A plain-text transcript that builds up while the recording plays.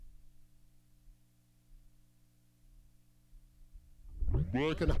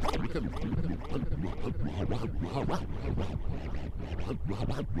In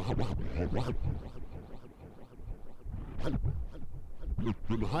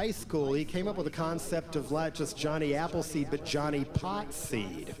high school, he came up with a concept of not just Johnny Appleseed, but Johnny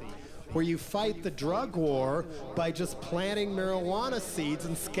Potseed, where you fight the drug war by just planting marijuana seeds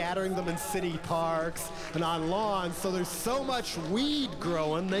and scattering them in city parks and on lawns. So there's so much weed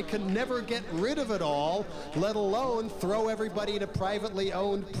growing, they can never get rid of it all, let alone throw everybody in a privately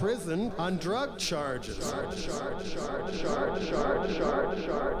owned prison on drug charges.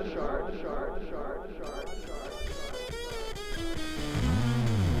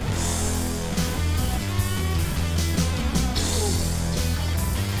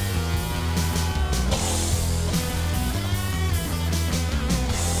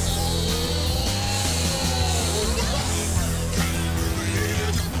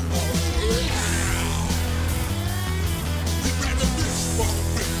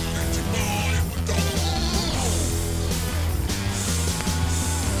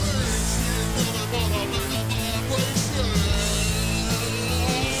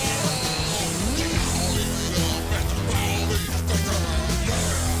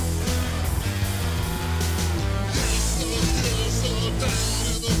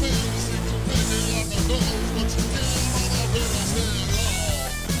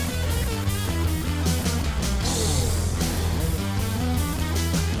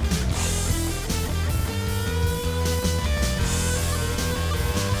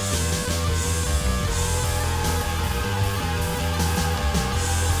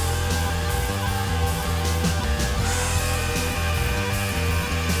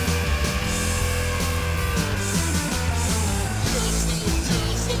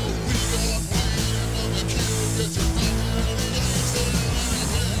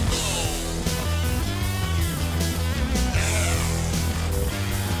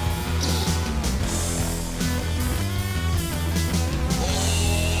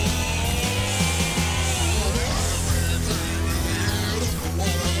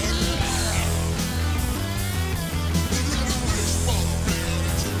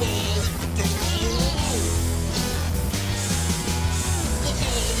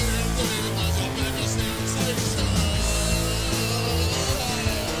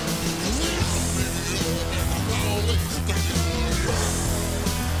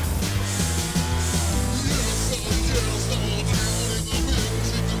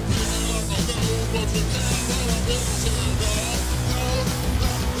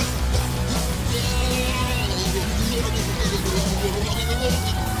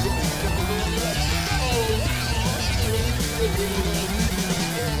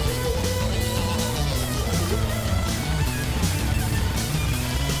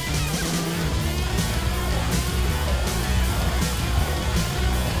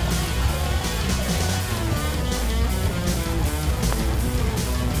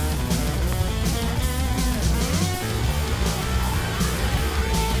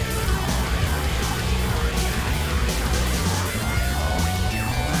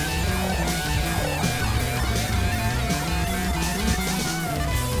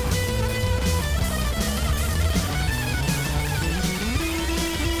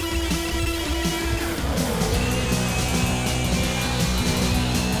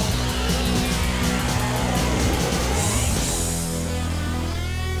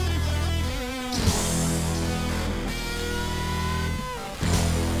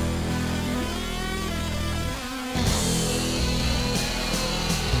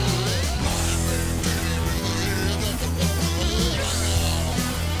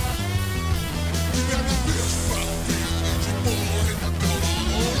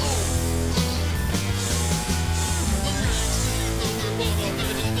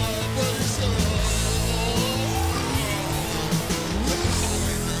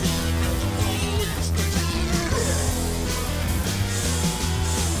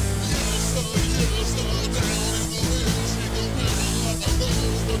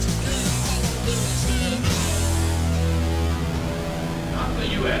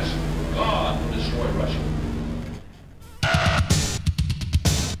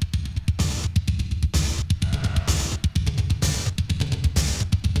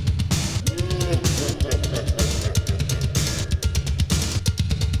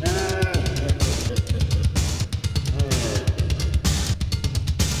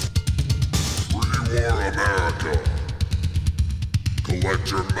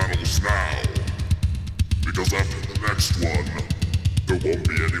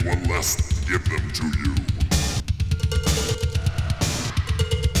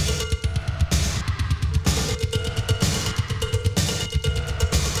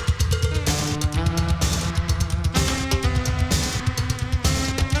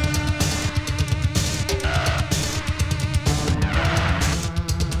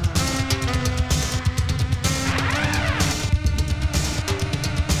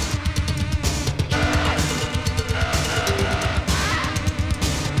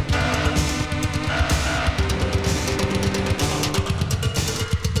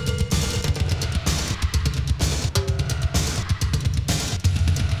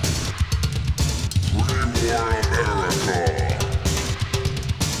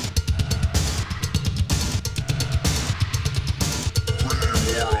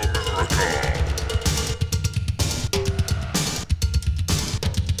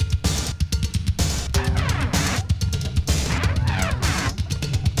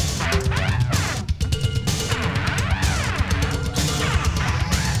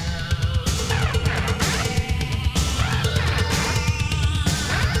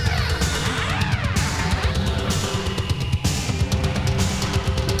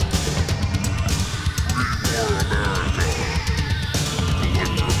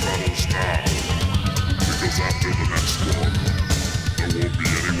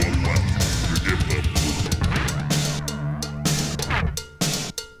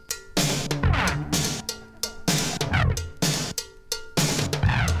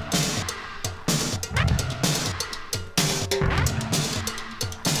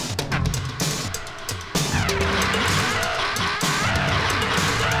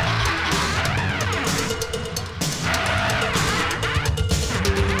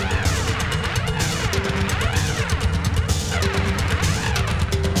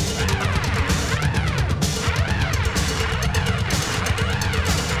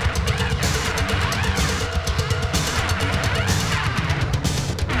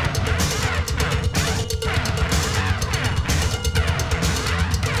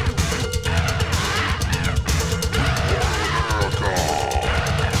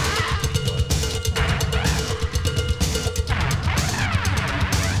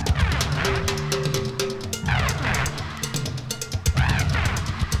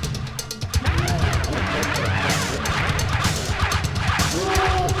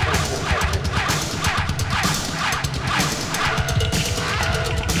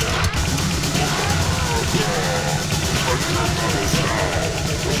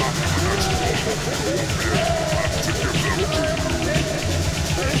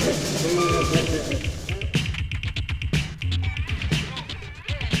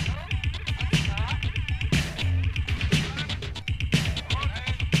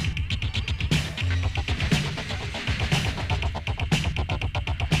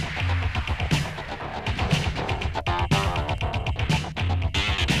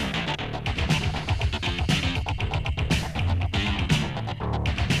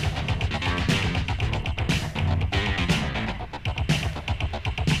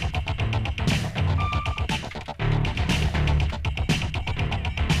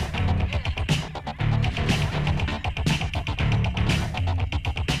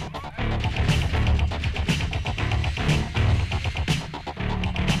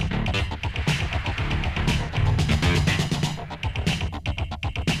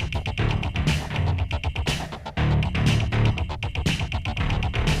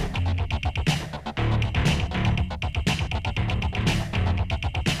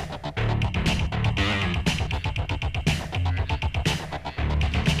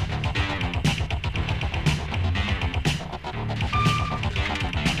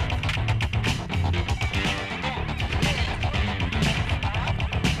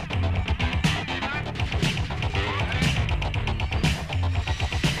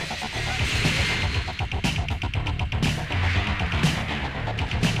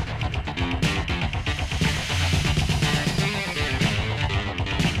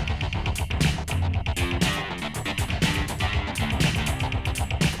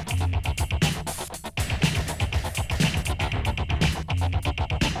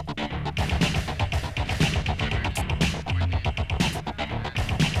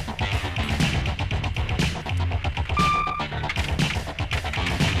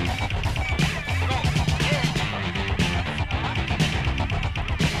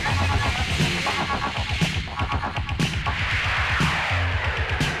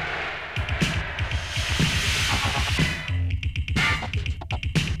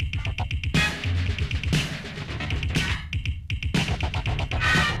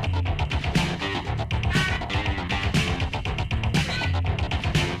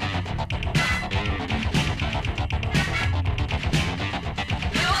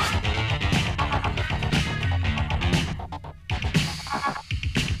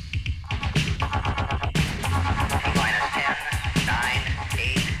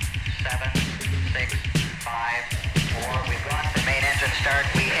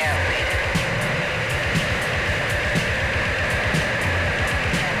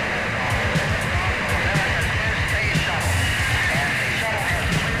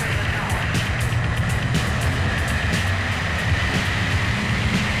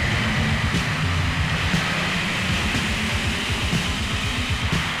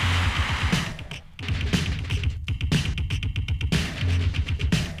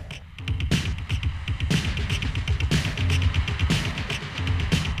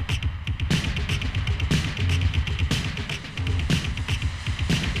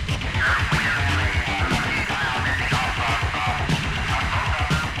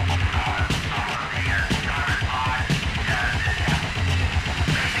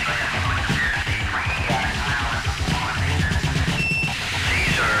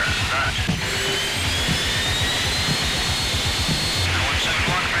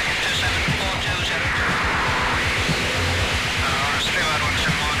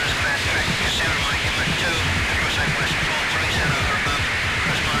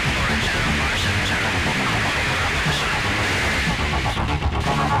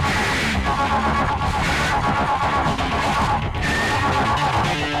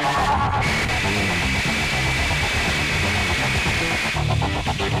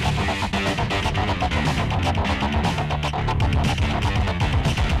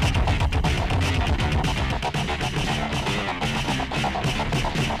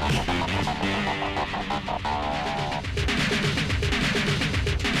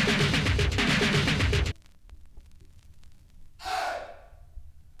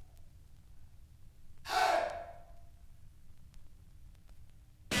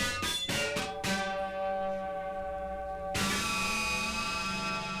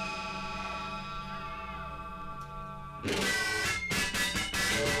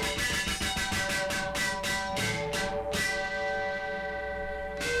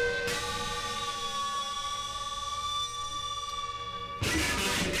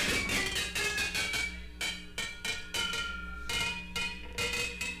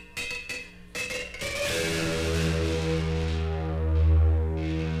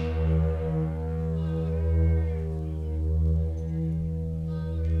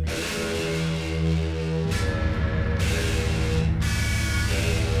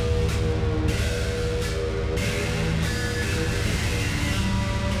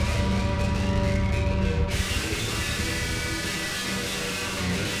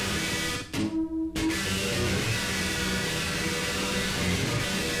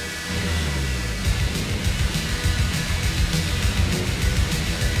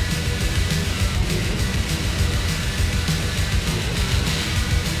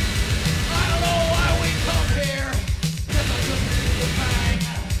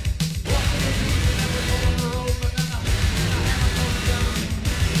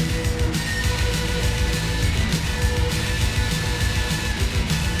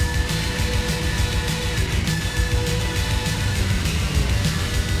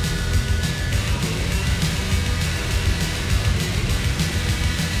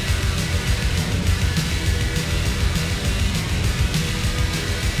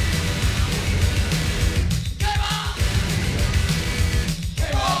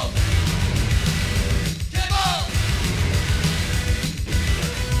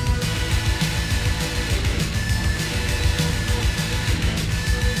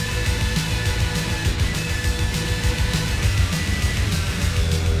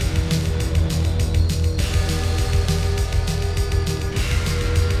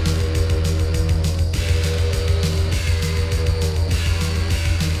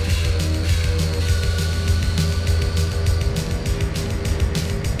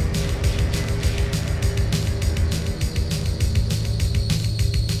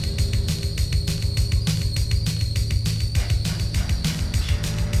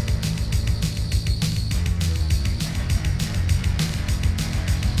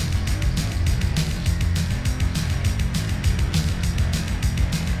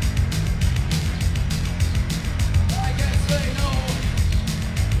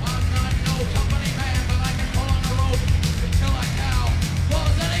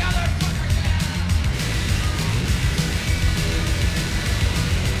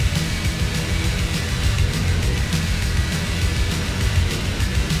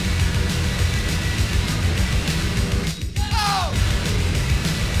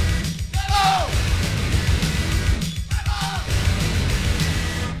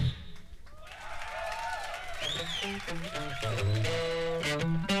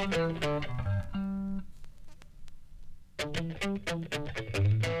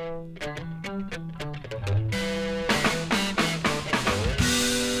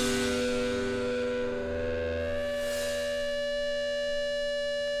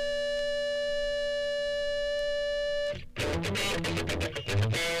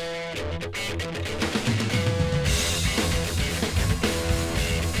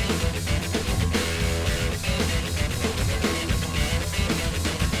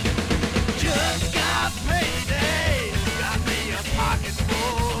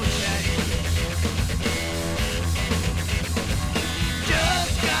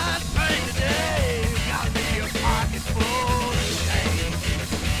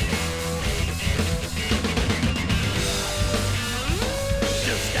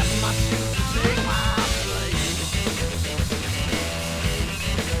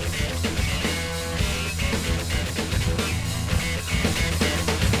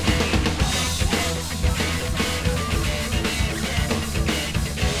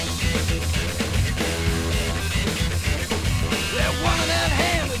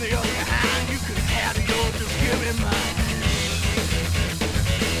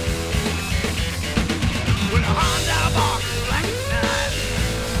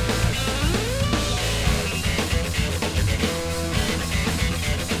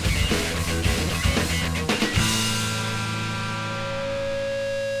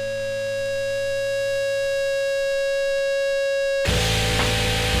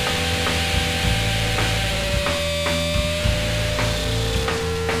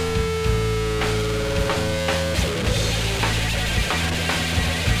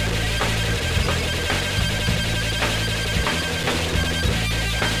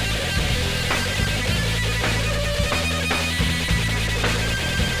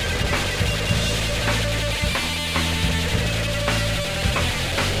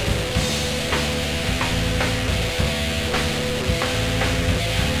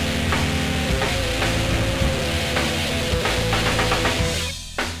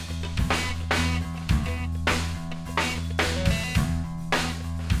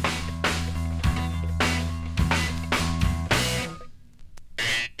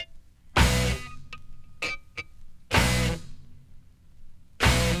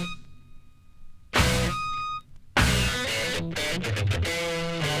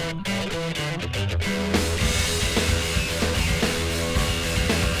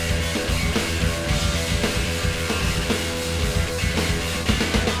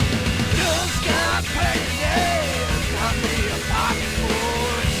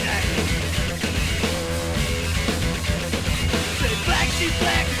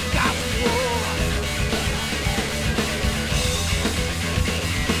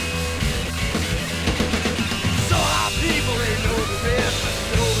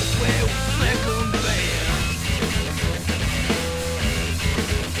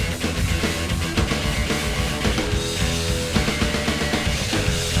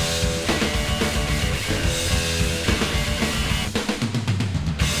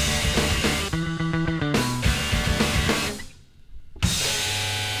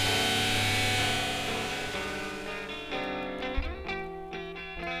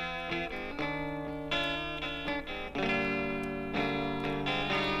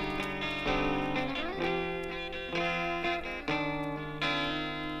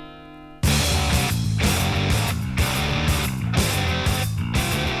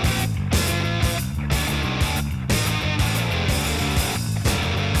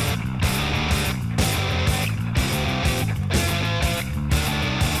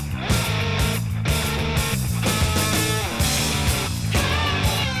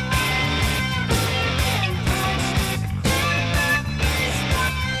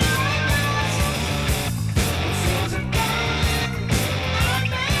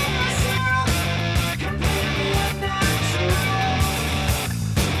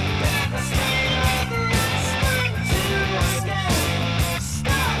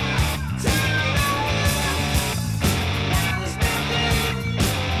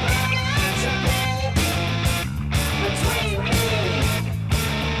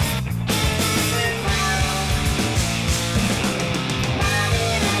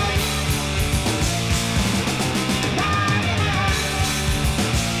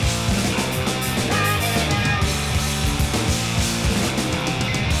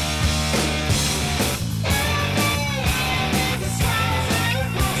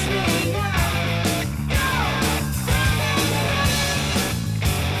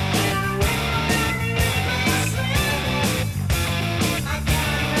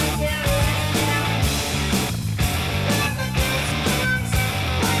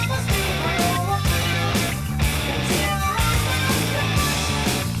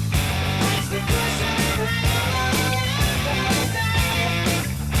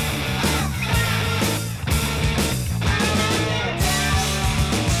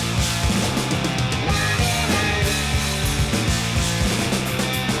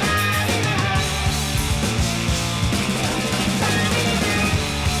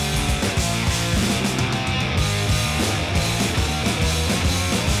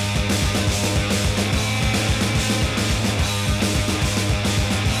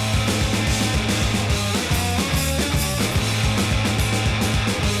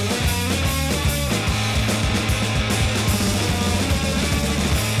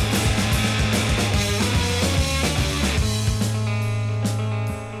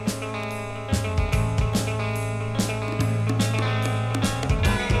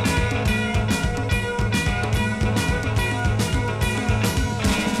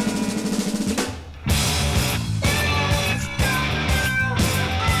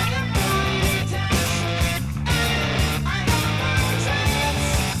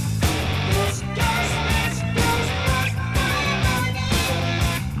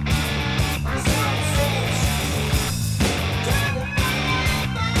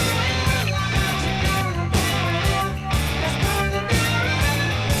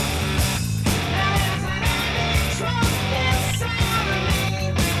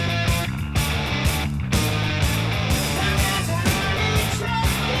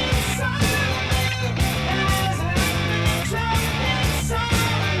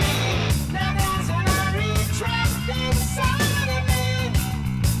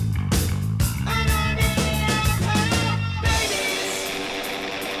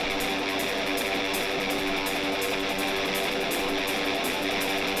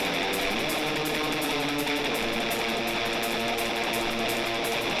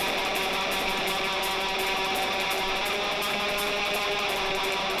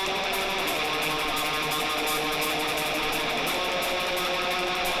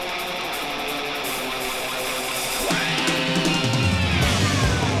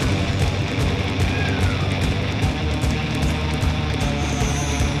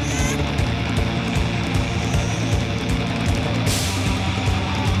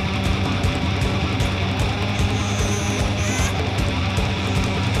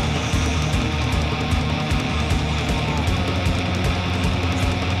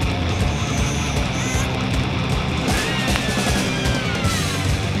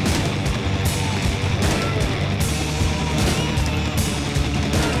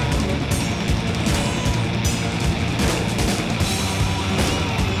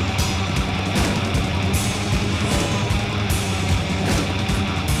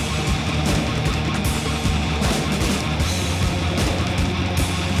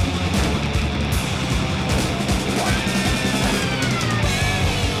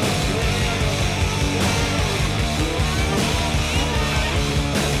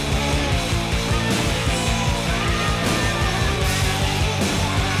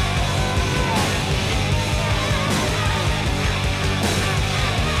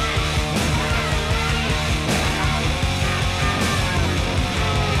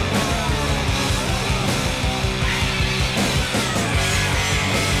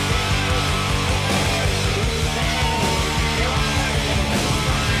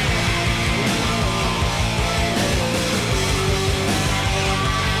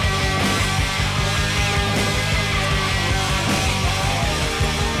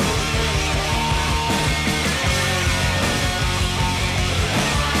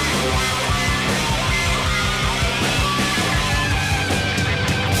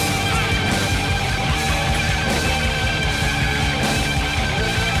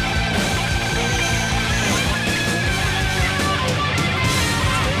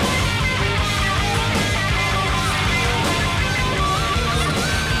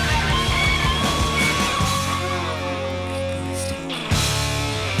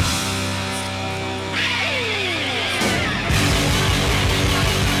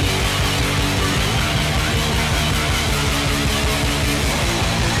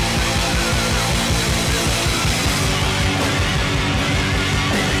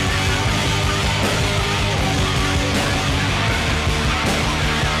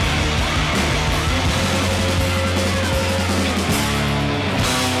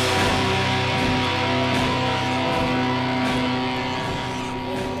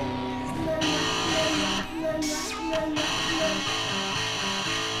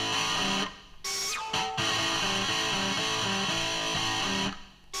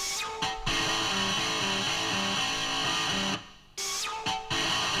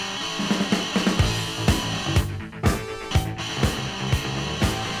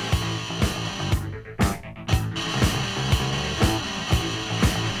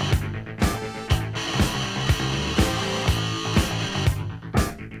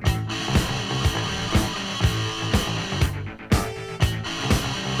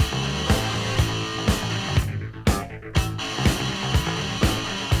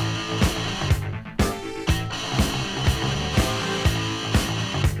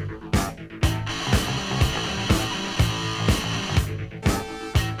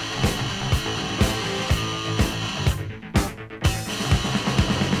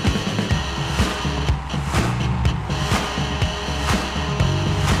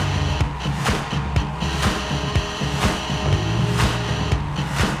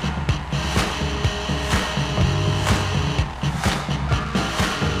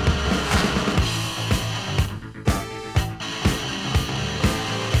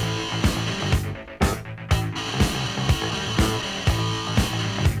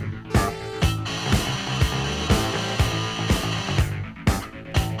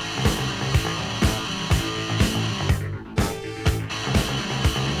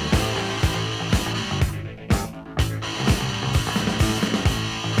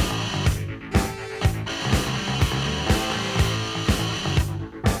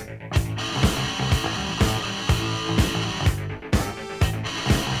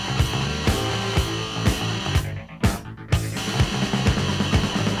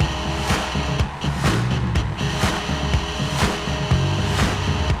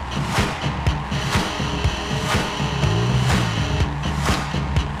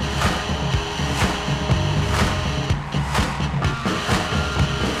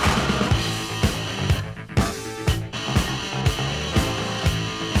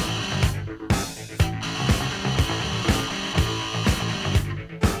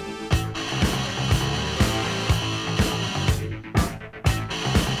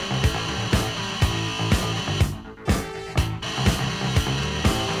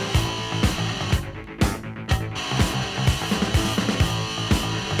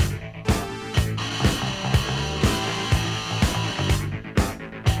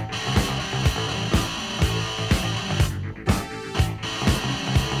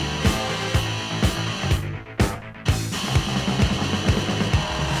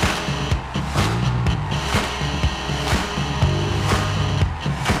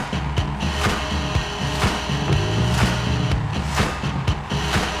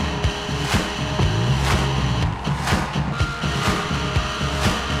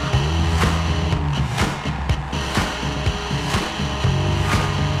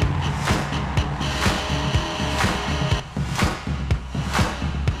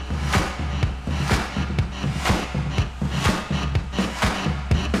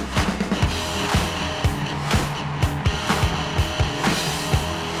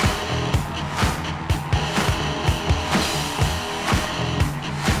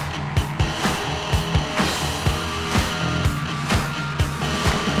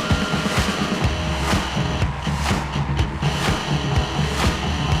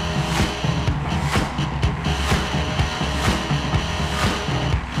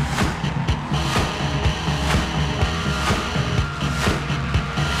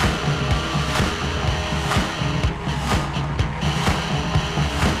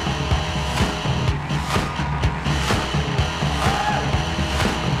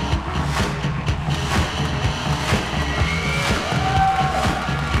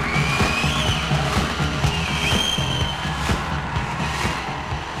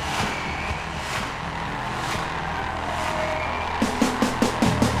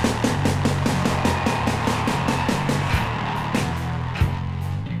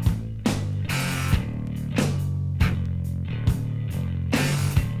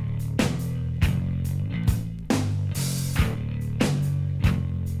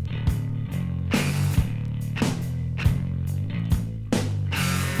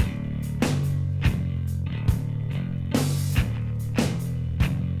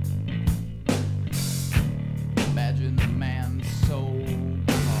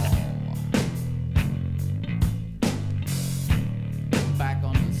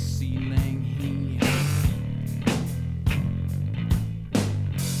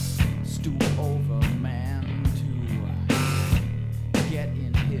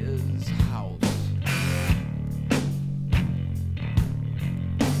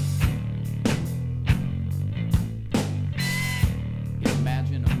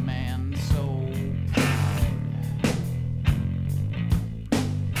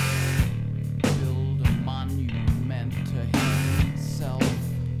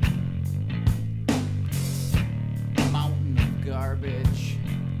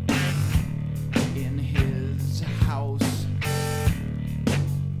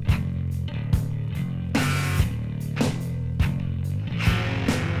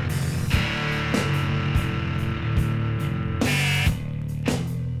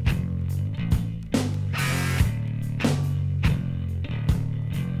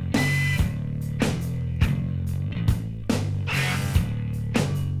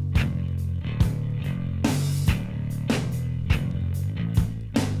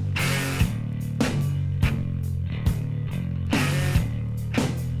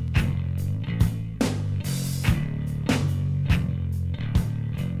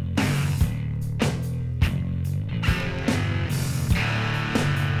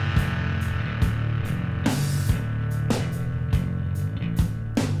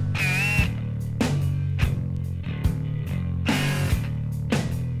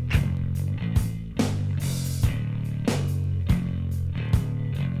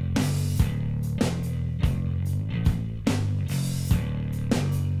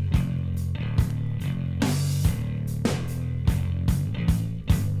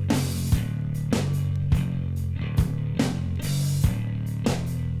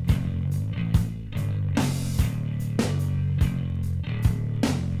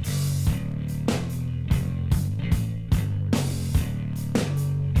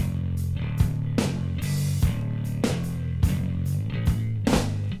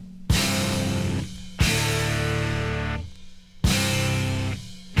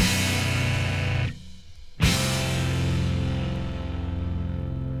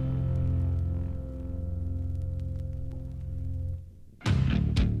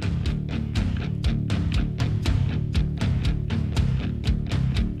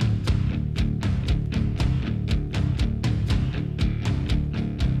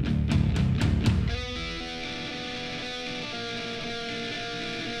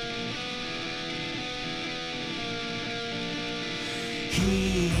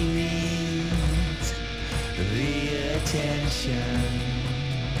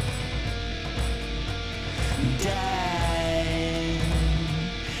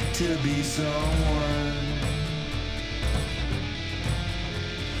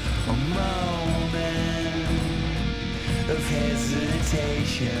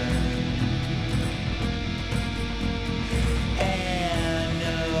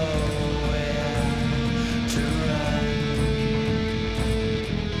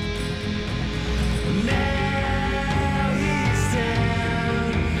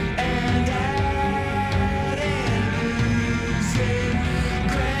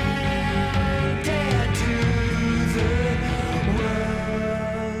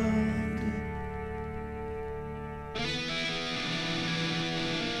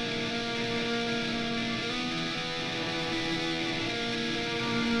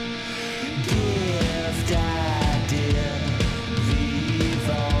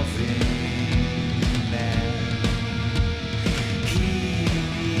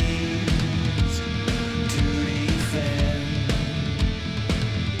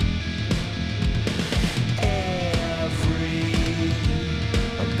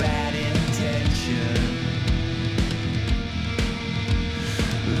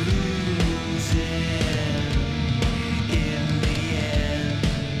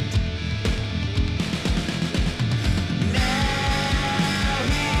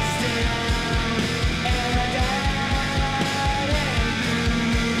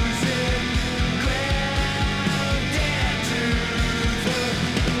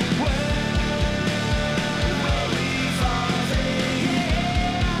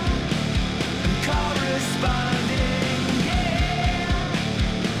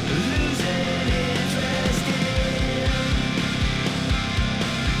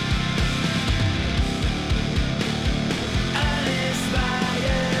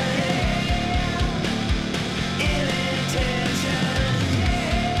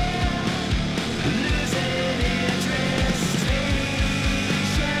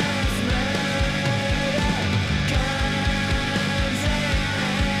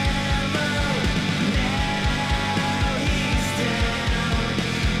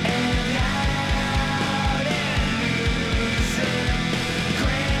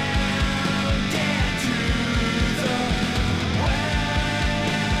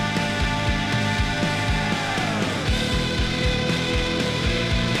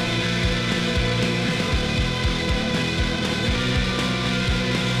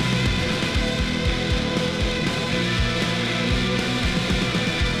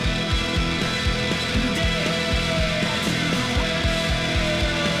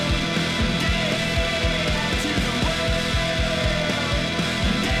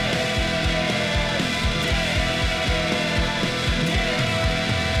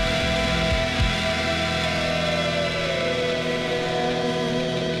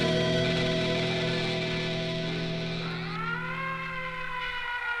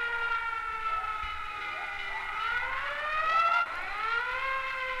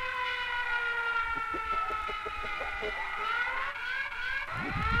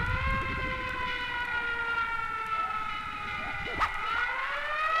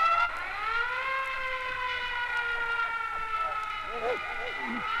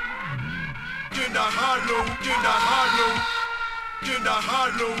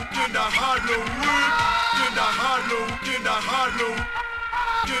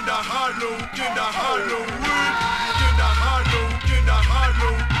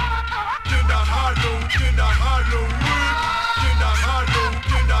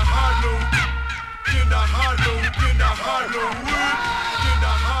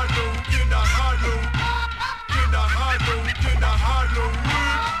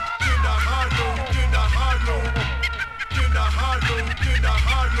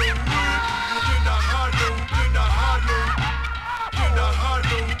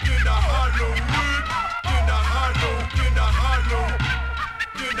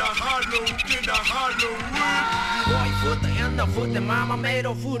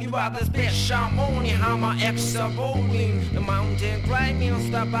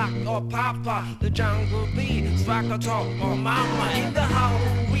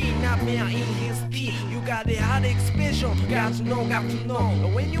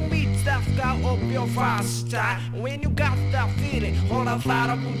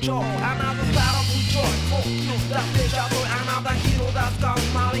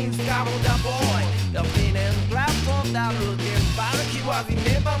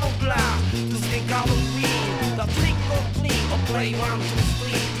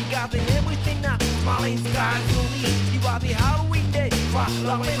 got everything that smiling skies for me. You are the Halloween day, fuck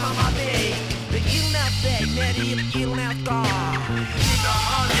long in my day. The illness day, Nettie, illness star. In the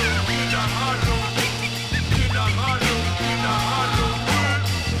hollow, in the hollow, in the hollow, in the hollow, in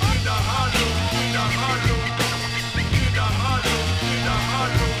the hollow, in the hollow, in the hollow, in the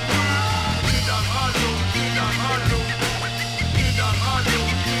hollow, in the hollow, in the hollow, in the hollow,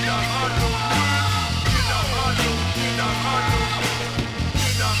 in the hollow, in the hollow, in the hollow,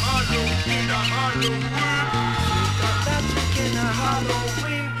 in the hollow, in the hollow. Got that trick in a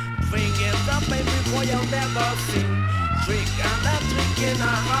Halloween. Bring it up, baby, boy, you'll never seen. Trick and that trick in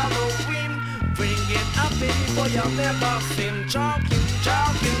a Halloween. Bring it up, baby, boy, you'll never seen. Talking,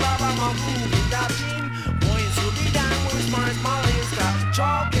 talking, love, I'm a movie, that team. Boys will be down with my smallest car.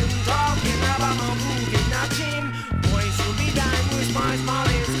 Talking, talking, love, I'm a movie, that team. Boys will be down with my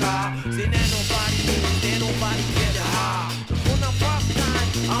smallest car. See, there nobody moves, there nobody get a heart. For the first time,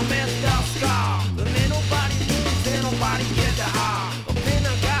 I met that scar. There nobody moves, there nobody get a heart. Then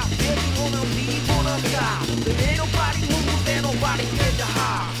I got baby on a leave on a sky. There nobody moves, there nobody get a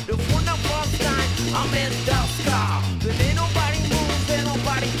heart. For the first time, I met that scar. There nobody moves, there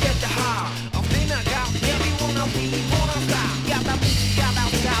nobody get a heart. Then I got baby on a leave on a sky. Got that bitch, got that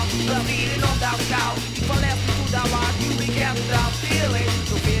scout, the feeling of that scout. If I left you to that rock, you will get that feeling.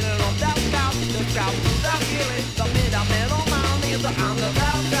 The feeling of that scout, the scout to that feeling. The middle man is the under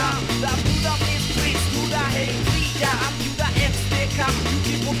that scout. That to the mysteries, to the hate, I'm to the ex-sticker. You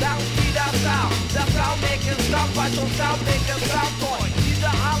keep on down, see that style. That's how making stuff, watch on style, making stuff, boy. See the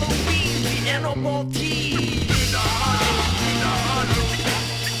Halloween, the animal tea. In the hollow, in the hollow,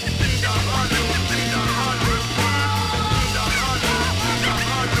 in the hollow, in the hollow, in the hollow, in the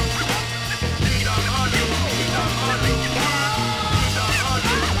hollow, in the hollow, in the hollow, in the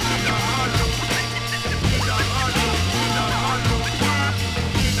hollow, in the hollow, in the hollow, in the hollow,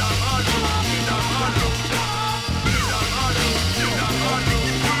 in the hollow, in the hollow, in the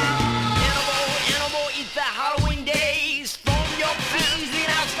hollow. Animal, it's the Halloween days. From your feet in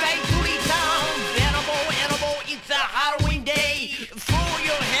our sky to the town. Animal, it's the Halloween day. Throw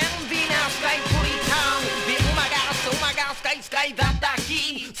your hands in our sky to the town. The oh my God, sky, that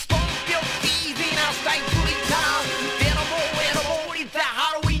key. Stomp your feet in our sky to the town. Animal, it's the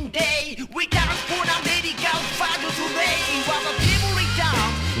Halloween day. We dance for the medical father today. While the people return,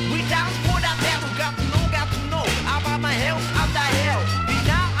 we dance for the devil. Got to know about my health and the hell.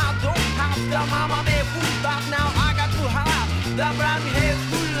 Now I don't have the mama made food, but now I got to have the brand head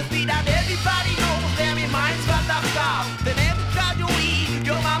full of speed that everybody knows. Every mind's got the stuff. Then every time you eat,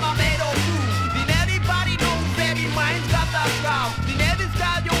 your mama made of food. Then everybody knows every mind's got the stuff. Then every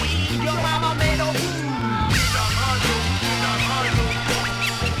time you eat, your mama made of food.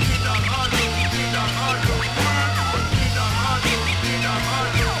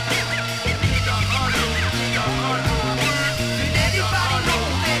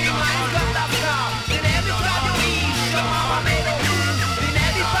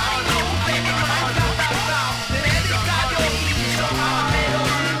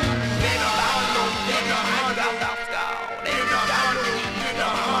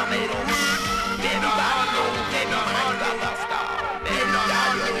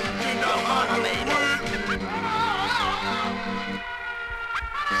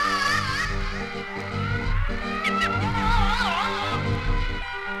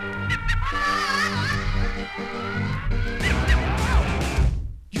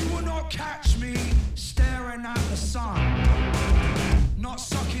 You will not catch me staring at the sun, not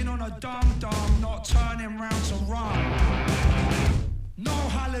sucking on a dum-dum, not turning round to run. No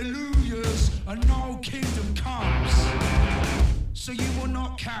hallelujahs and no kingdom comes. So you will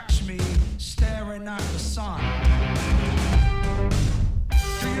not catch me staring at the sun.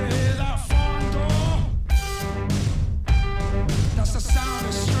 Do you hear that thunder? That's the sound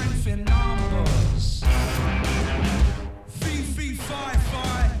of strength in numbers. Fee, fee, fi,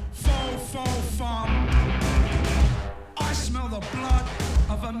 fi, fo, fo, fum. I smell the blood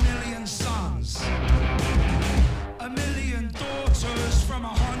of a million sons, a million daughters from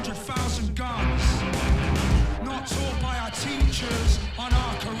 100,000 guns, not taught by our teachers on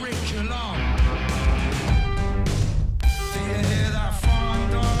our curriculum. Do you hear that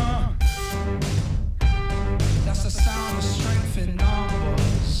thunder? That's the sound of strength in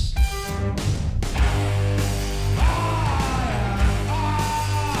numbers.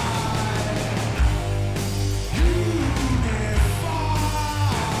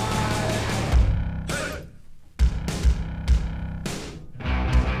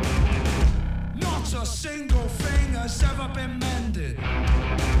 Not a single thing has ever been mended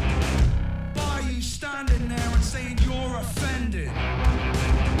by you standing there and saying you're offended.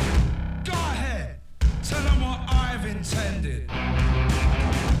 intended.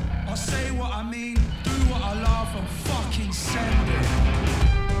 I say what I mean, do what I love, and fucking send it.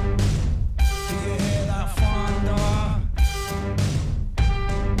 Do you hear that thunder?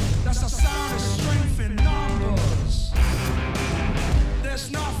 That's the sound of strength in numbers.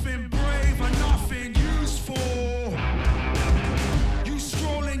 There's nothing brave and nothing useful. You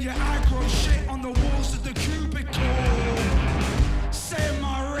strolling your aggro shit on the walls of the cubicle. Saying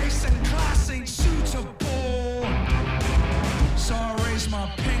my race and class ain't suitable. So I raise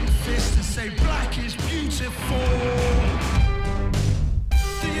my pink fist and say black is beautiful.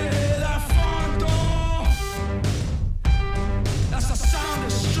 Do you hear that thunder? That's the sound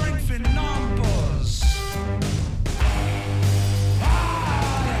of strength in numbers.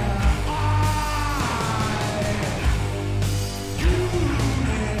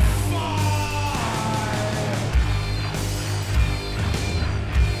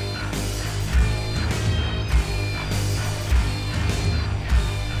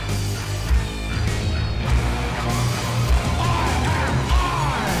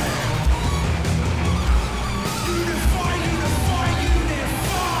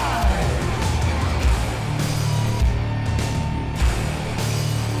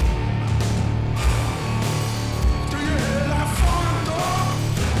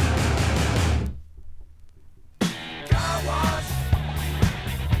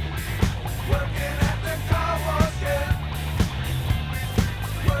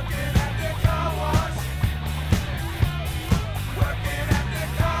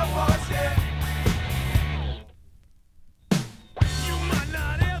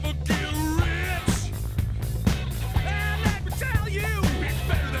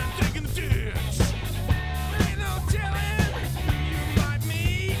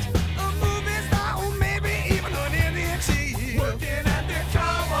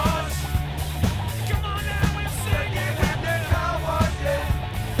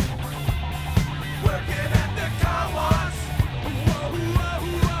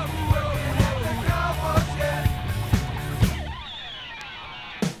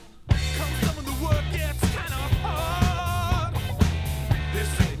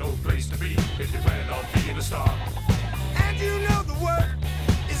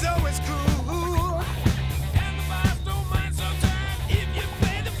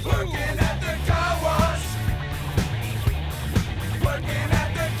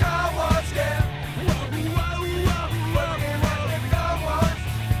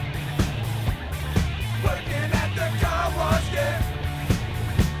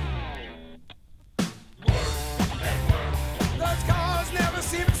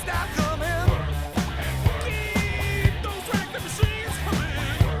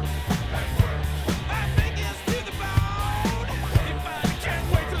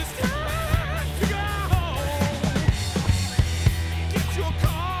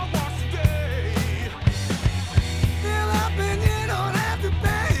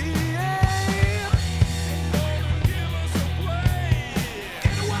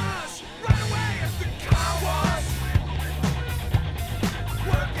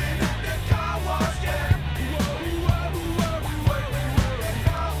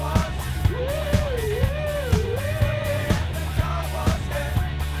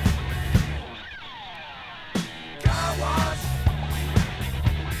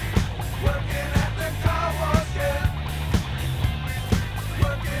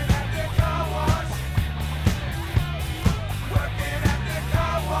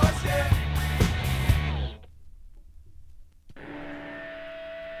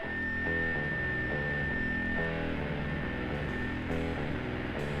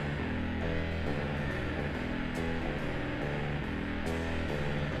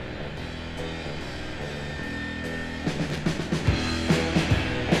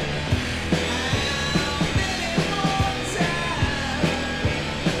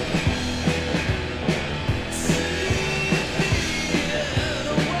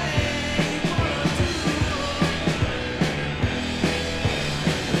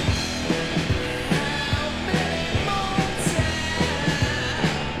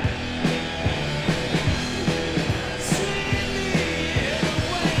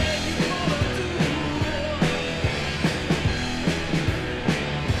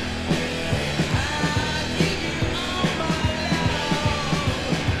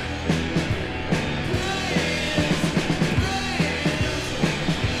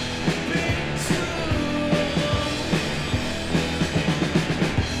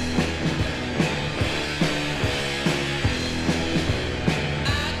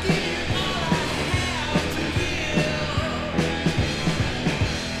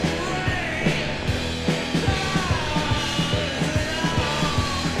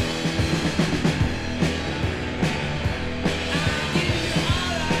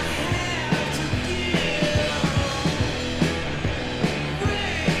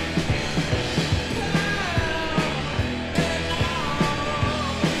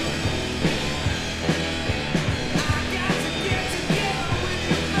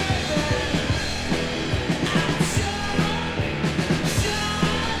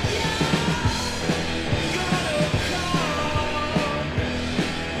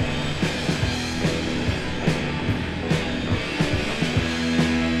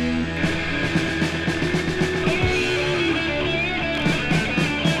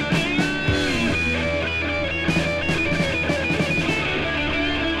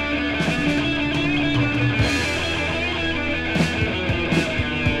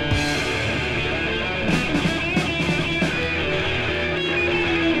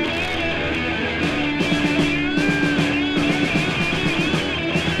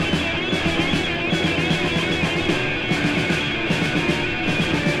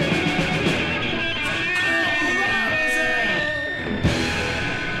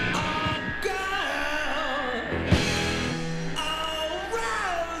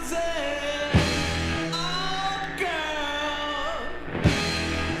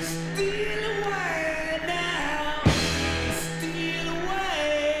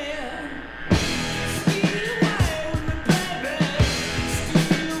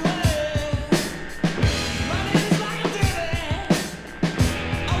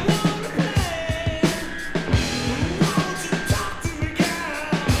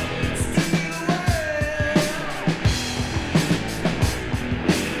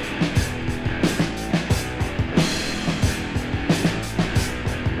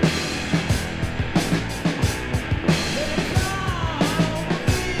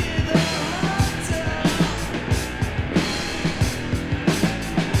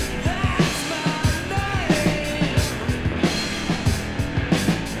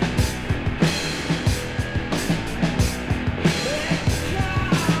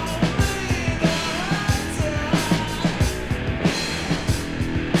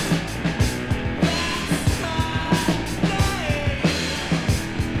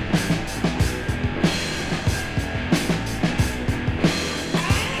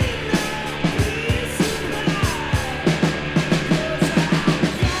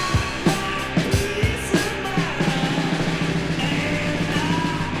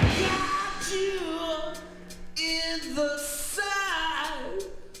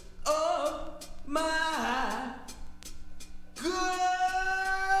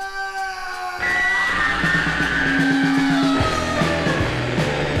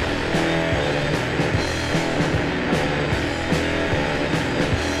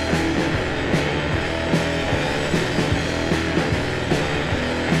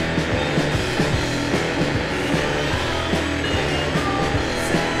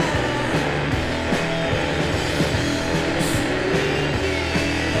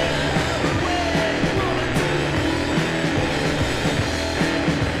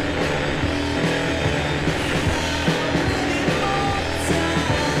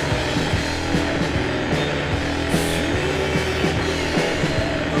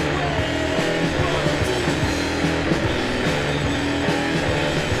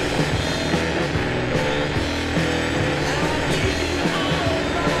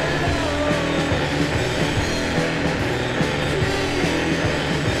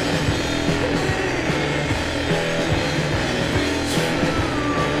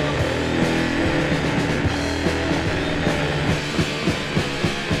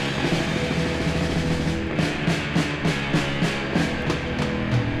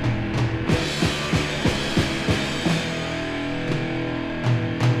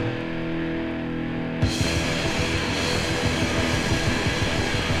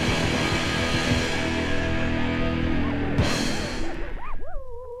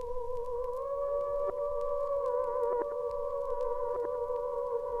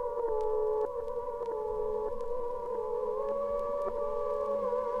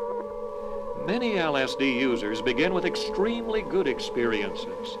 Many LSD users begin with extremely good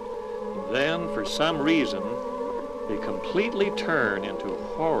experiences. Then, for some reason, they completely turn into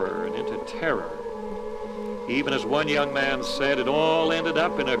horror and into terror. Even as one young man said, it all ended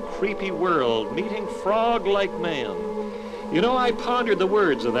up in a creepy world, meeting frog-like man. You know, I pondered the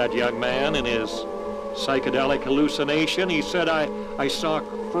words of that young man in his psychedelic hallucination. He said, I saw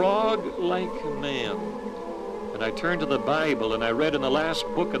frog-like man. And I turned to the Bible, and I read in the last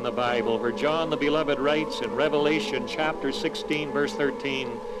book in the Bible, where John the Beloved writes in Revelation chapter 16, verse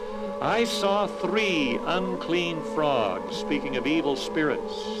 13, I saw 3 unclean frogs, speaking of evil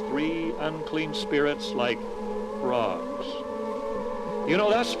spirits, 3 unclean spirits like frogs. You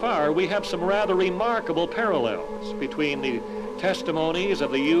know, thus far, we have some rather remarkable parallels between the testimonies of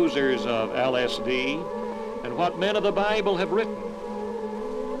the users of LSD and what men of the Bible have written.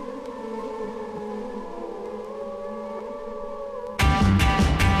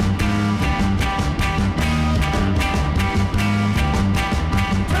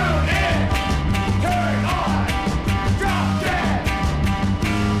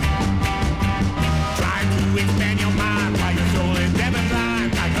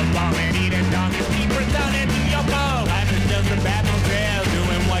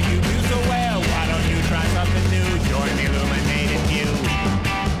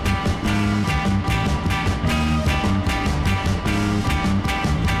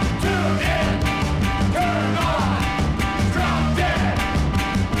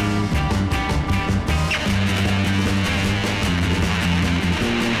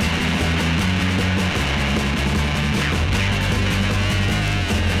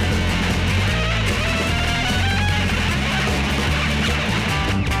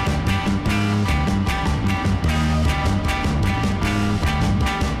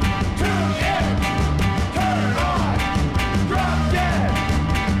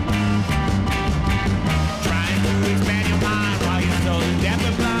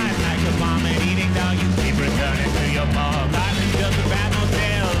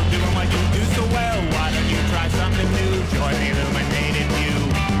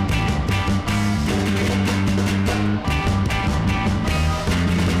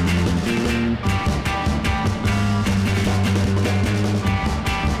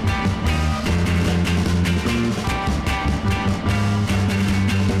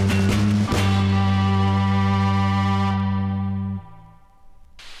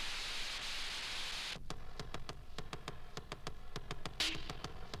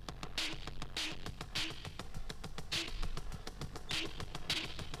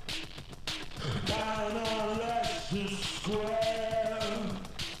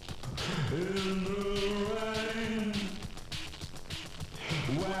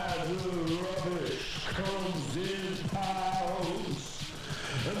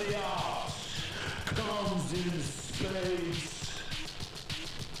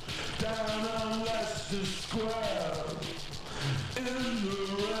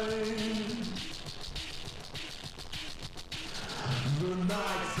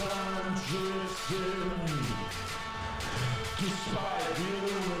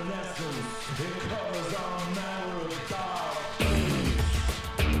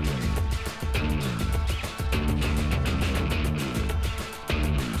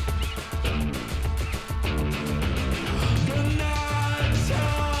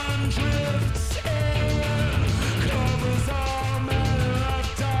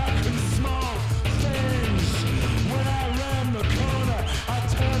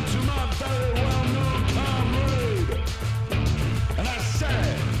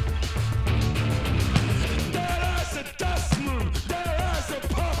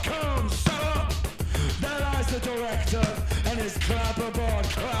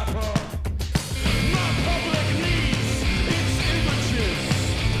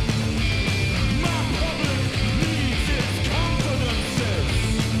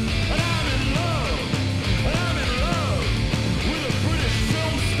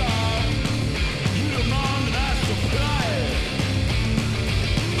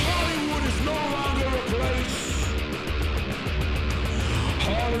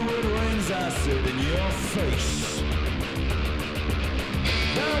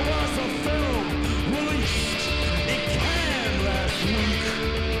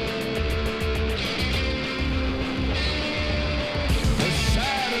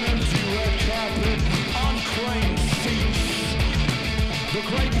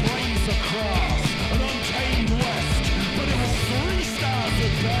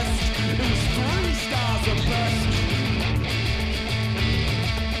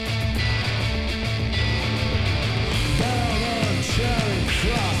 Down on Charing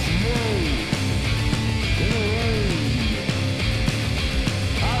Cross Road.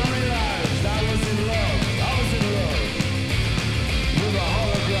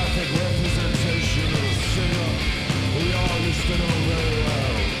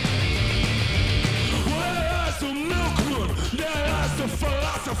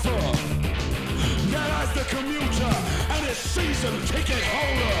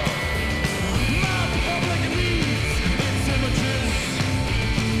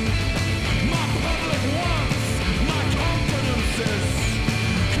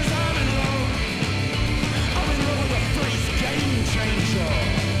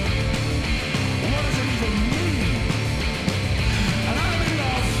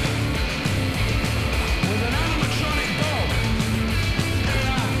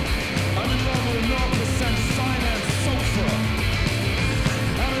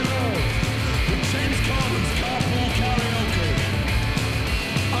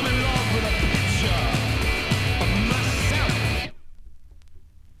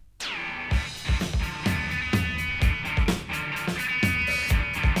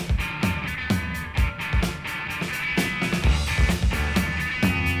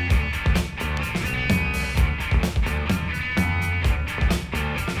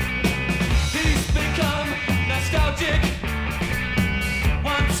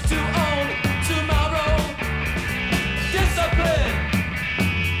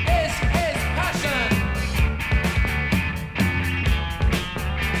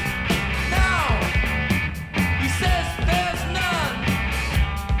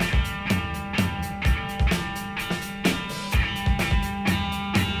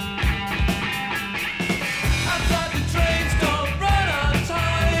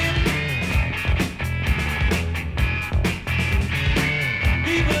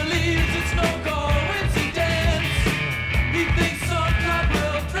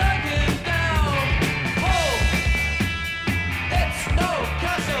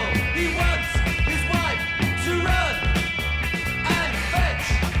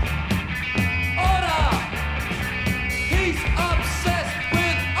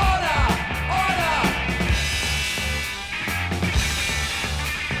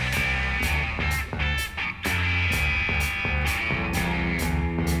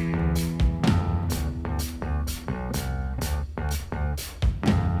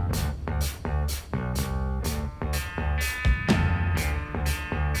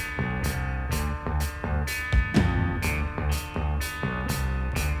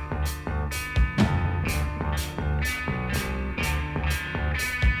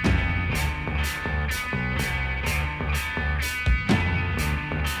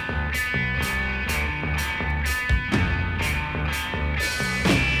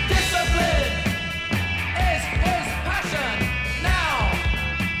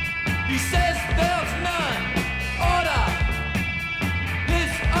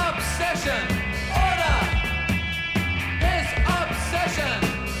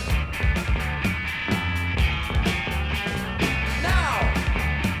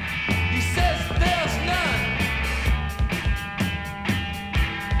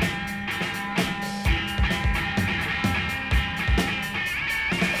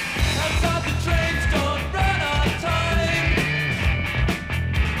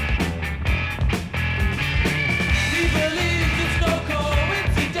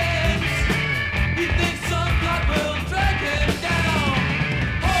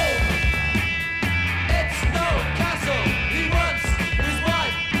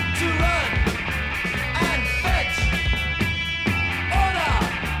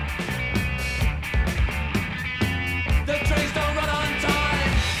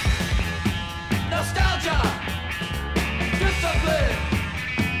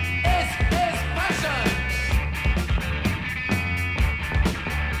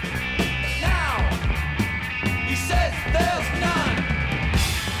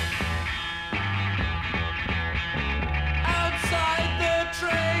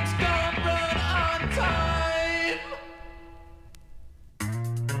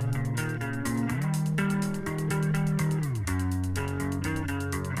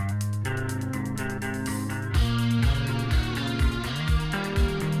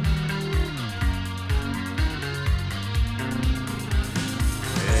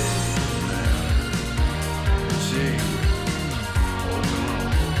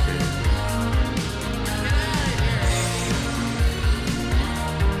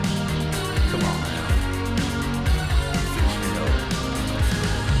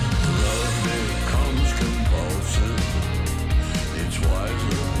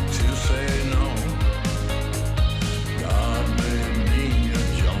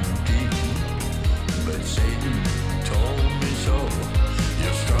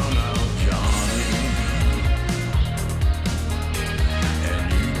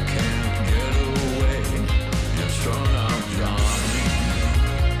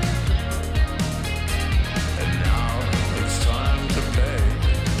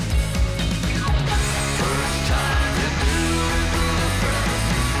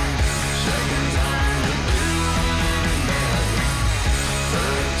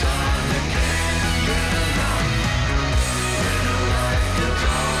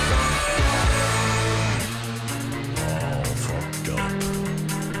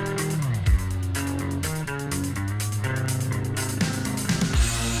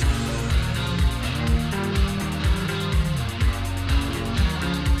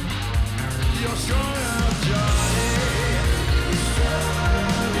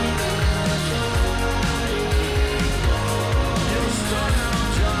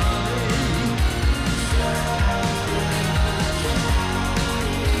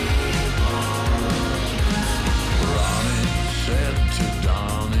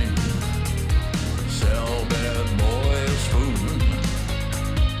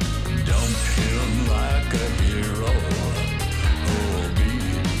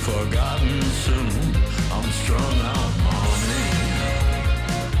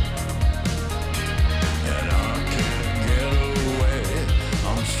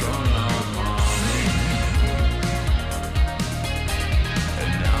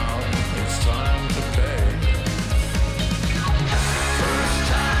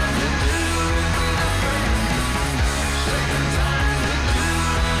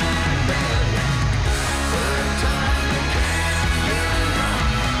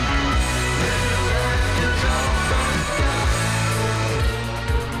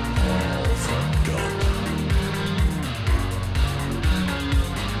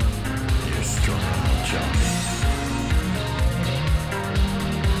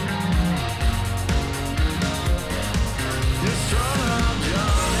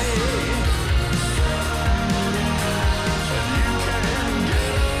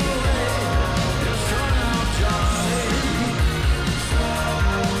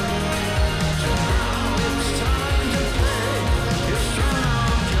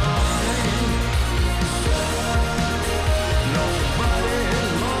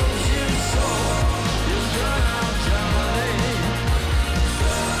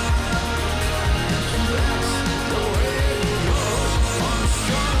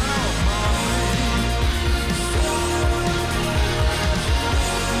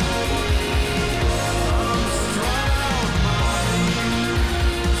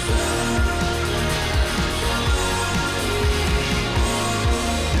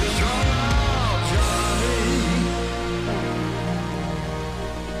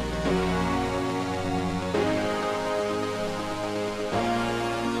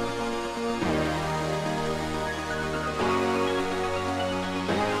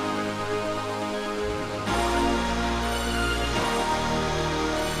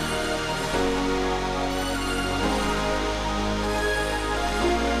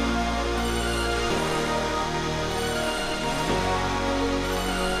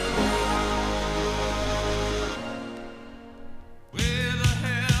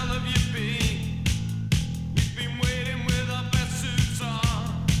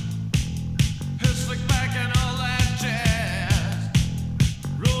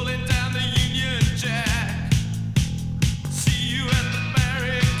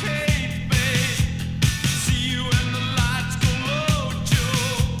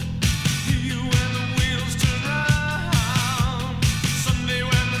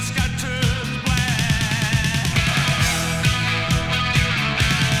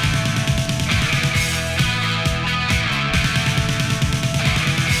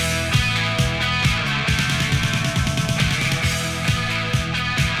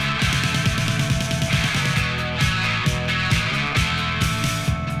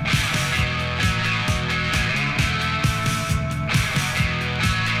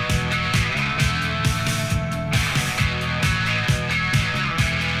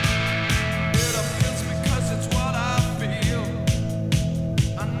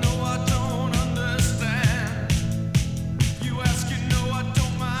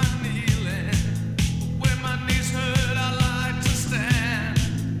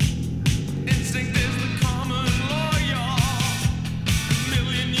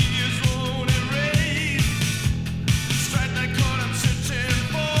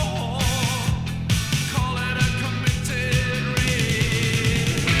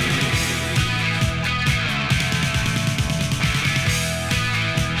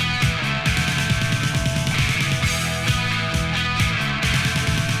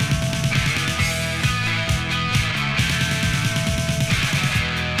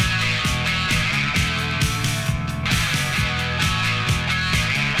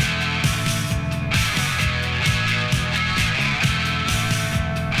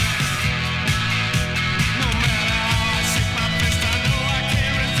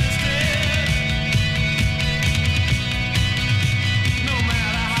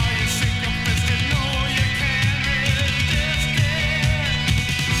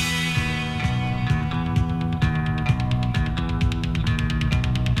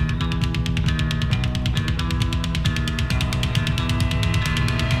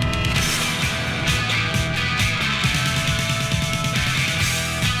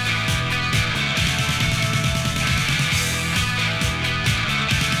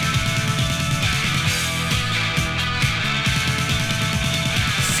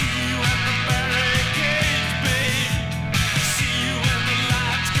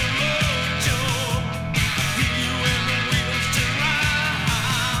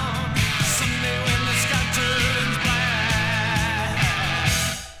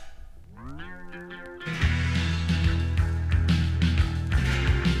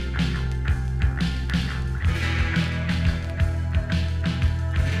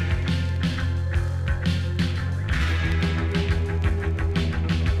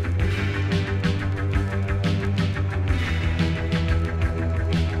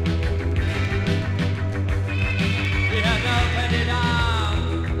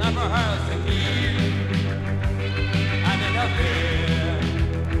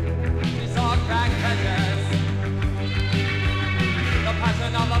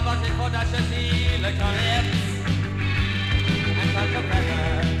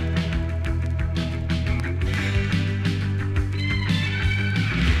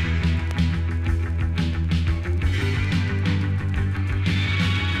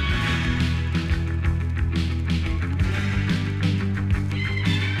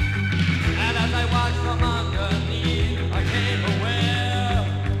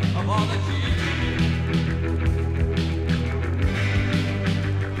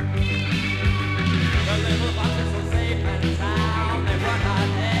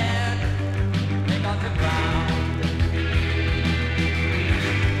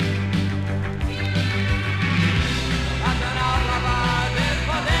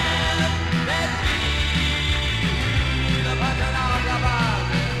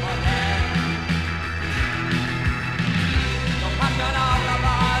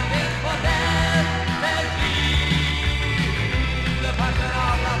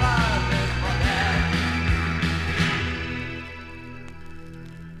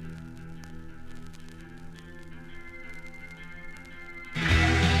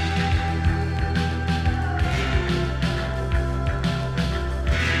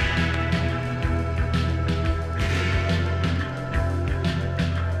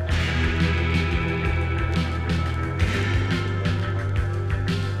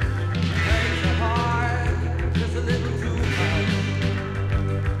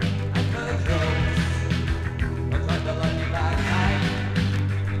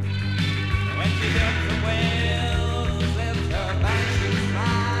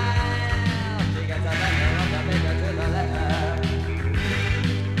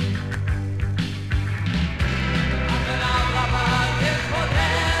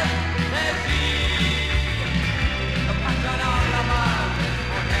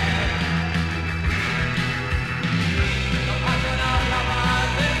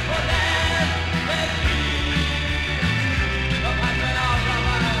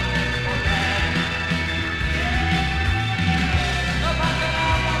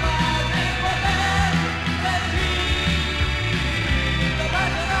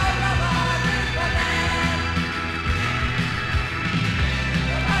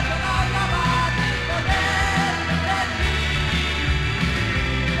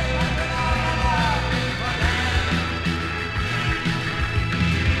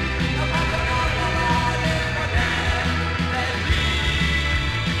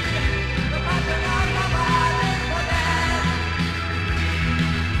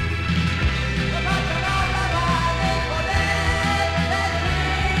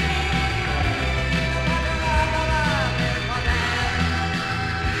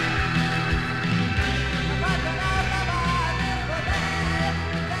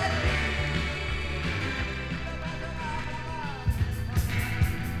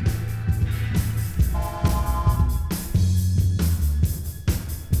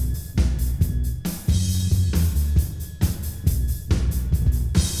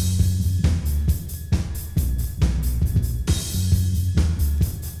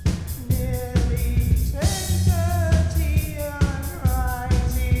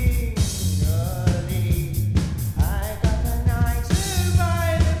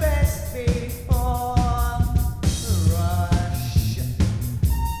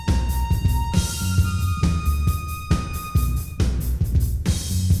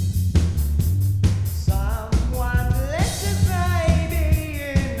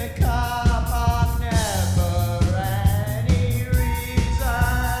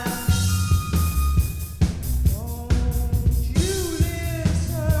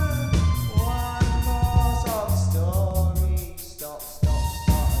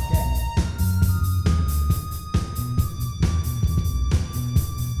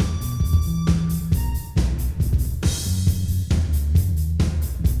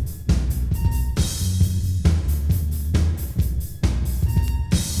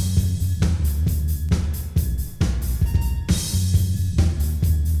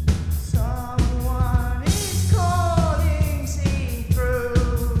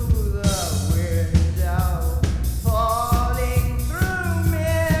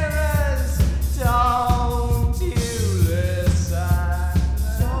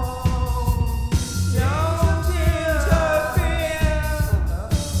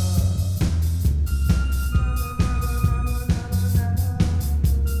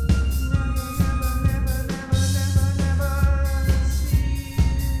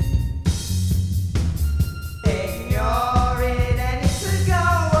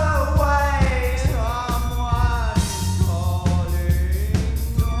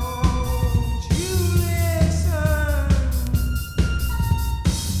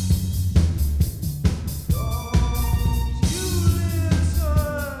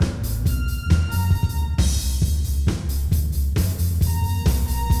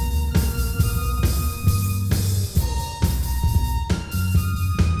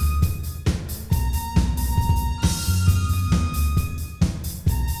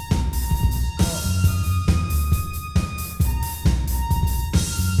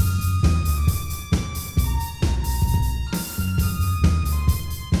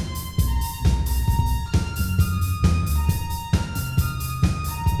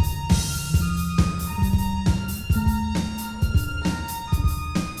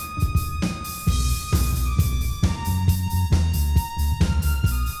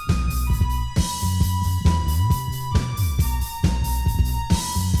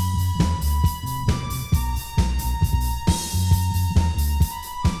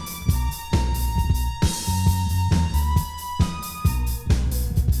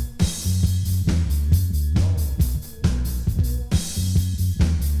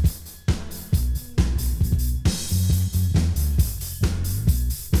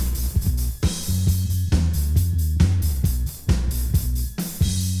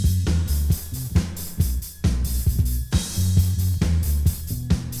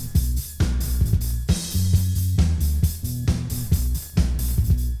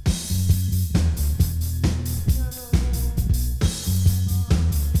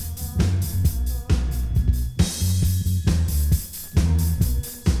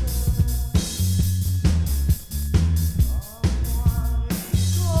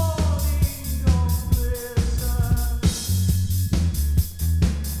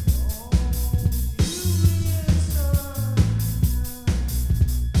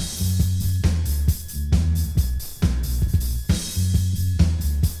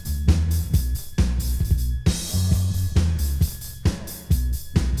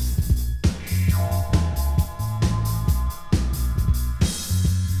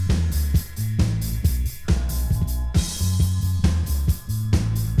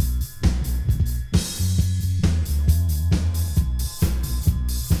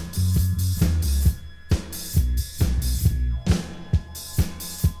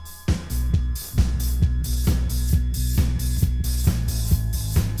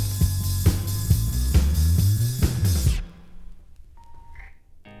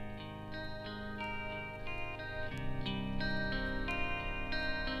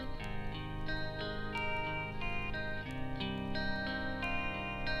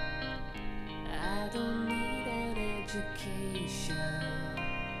 education.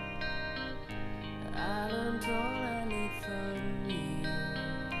 I learned all I need from you.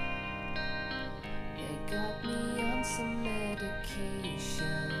 They got me on some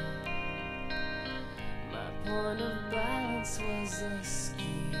medication. My point of balance was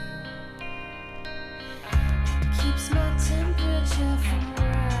askew. It keeps my temperature from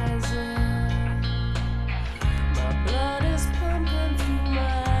rising. My blood is pumping through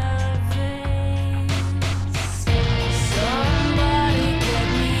my veins. Somebody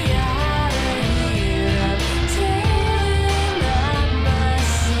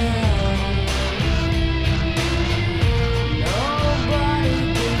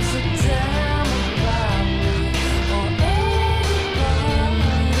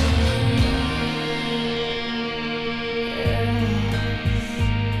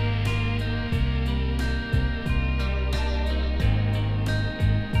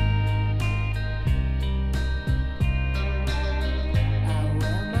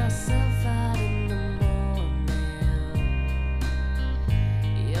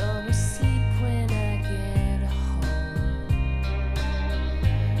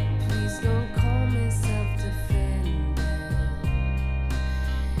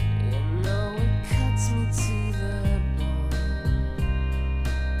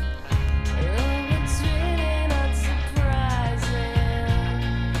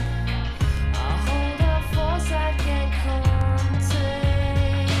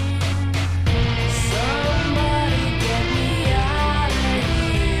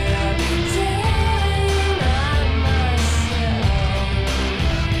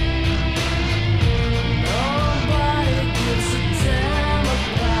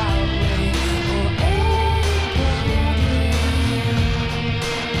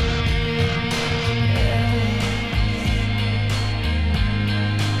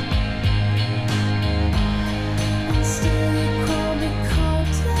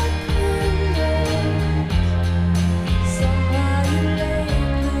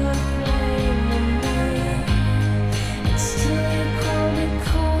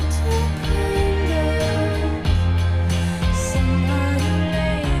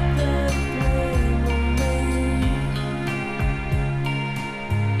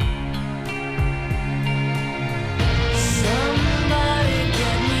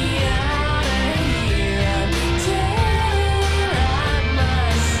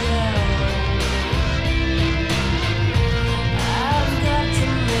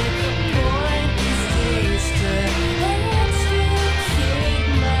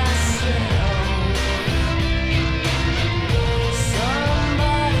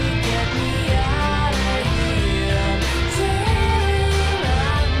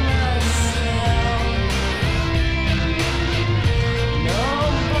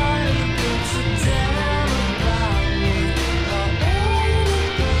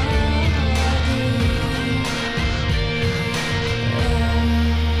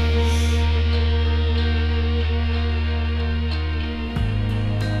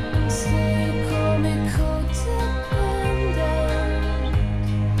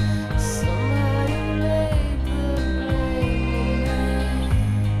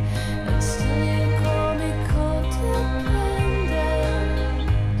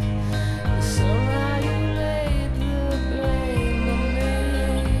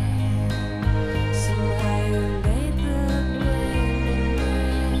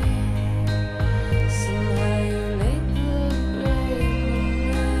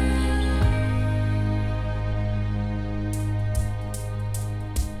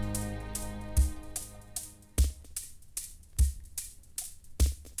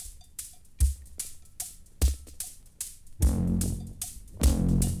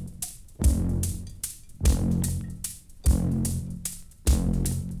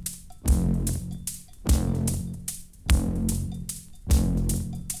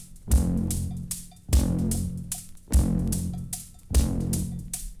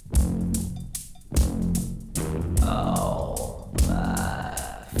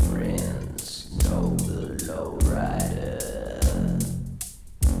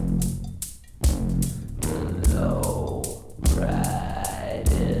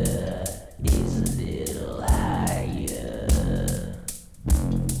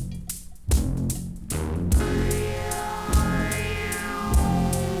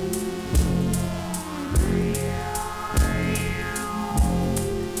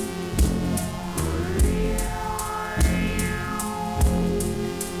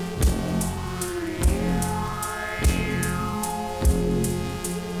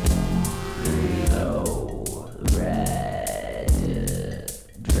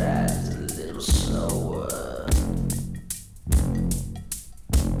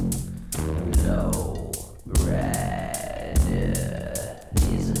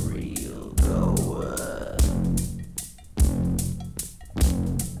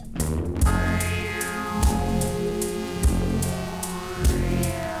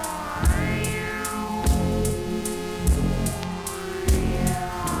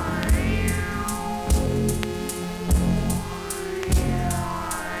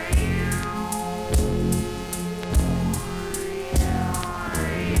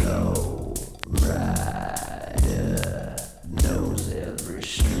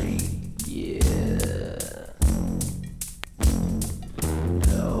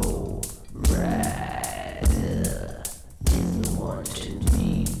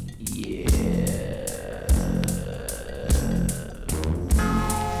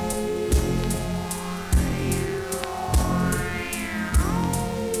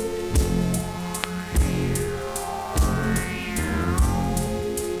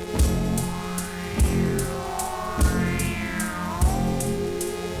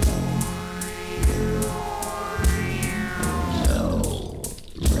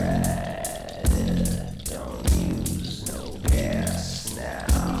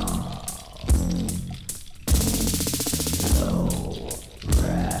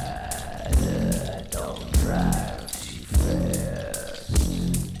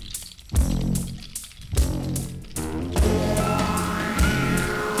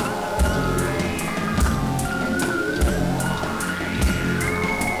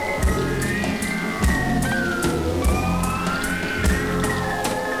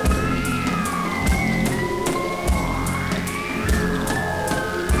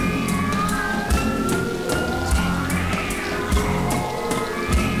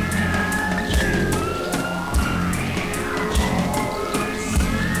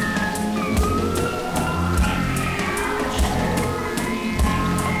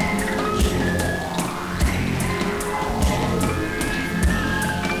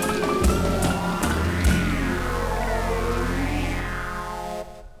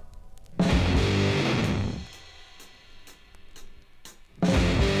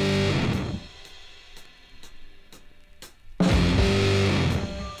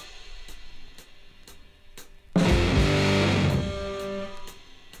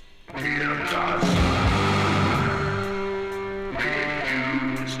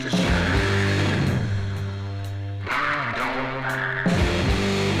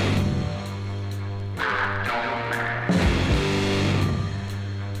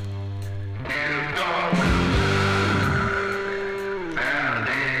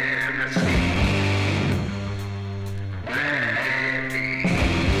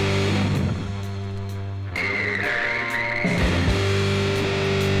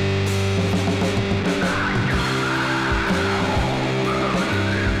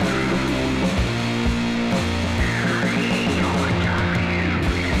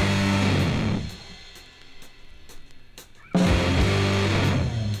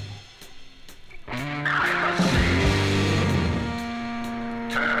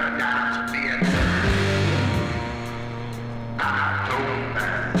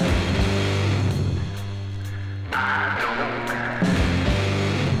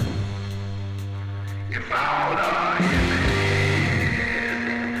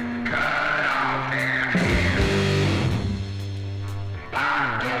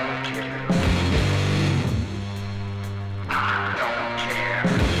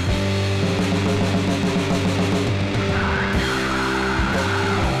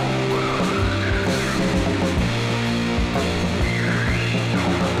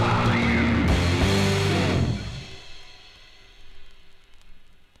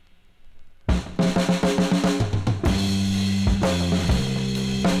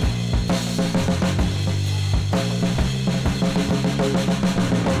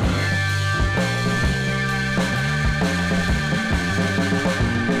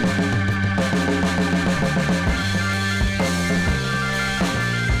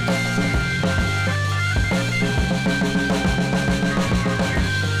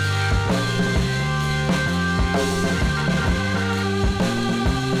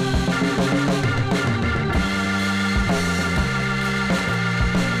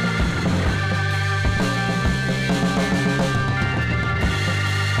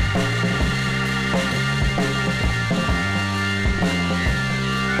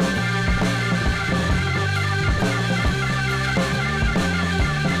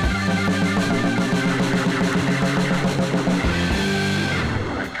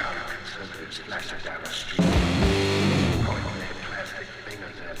splashing down the street, pointing their plastic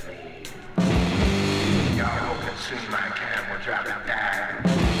fingers at me. Y'all go consume my can will drop it down,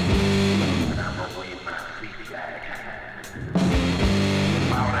 and I'ma wave my free flag high.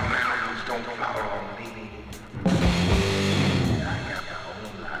 All the mountains don't fall on me. I got my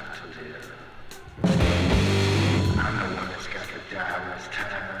own life to live. I'm the one that's got to die when it's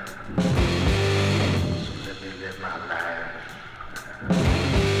time. So let me live my life the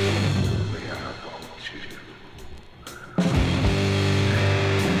way I want to.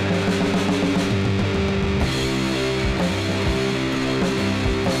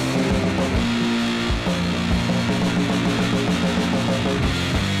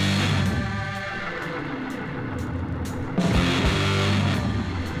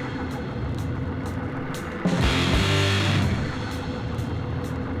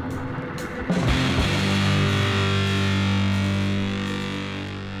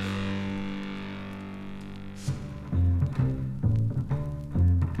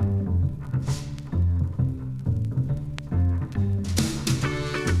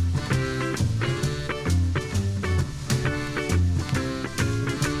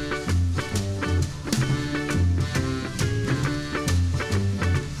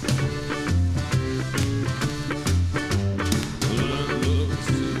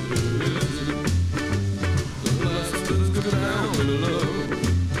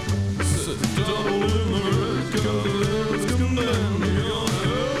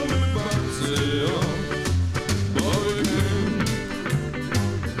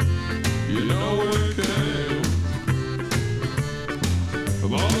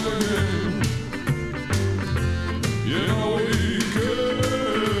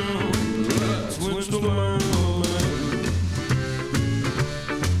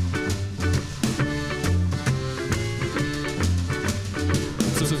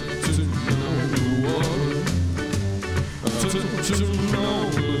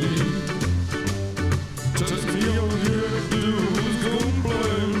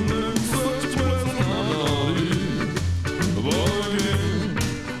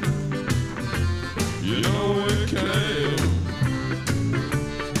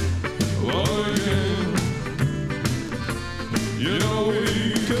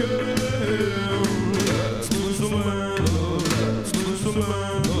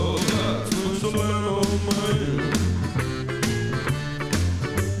 That's the man of man.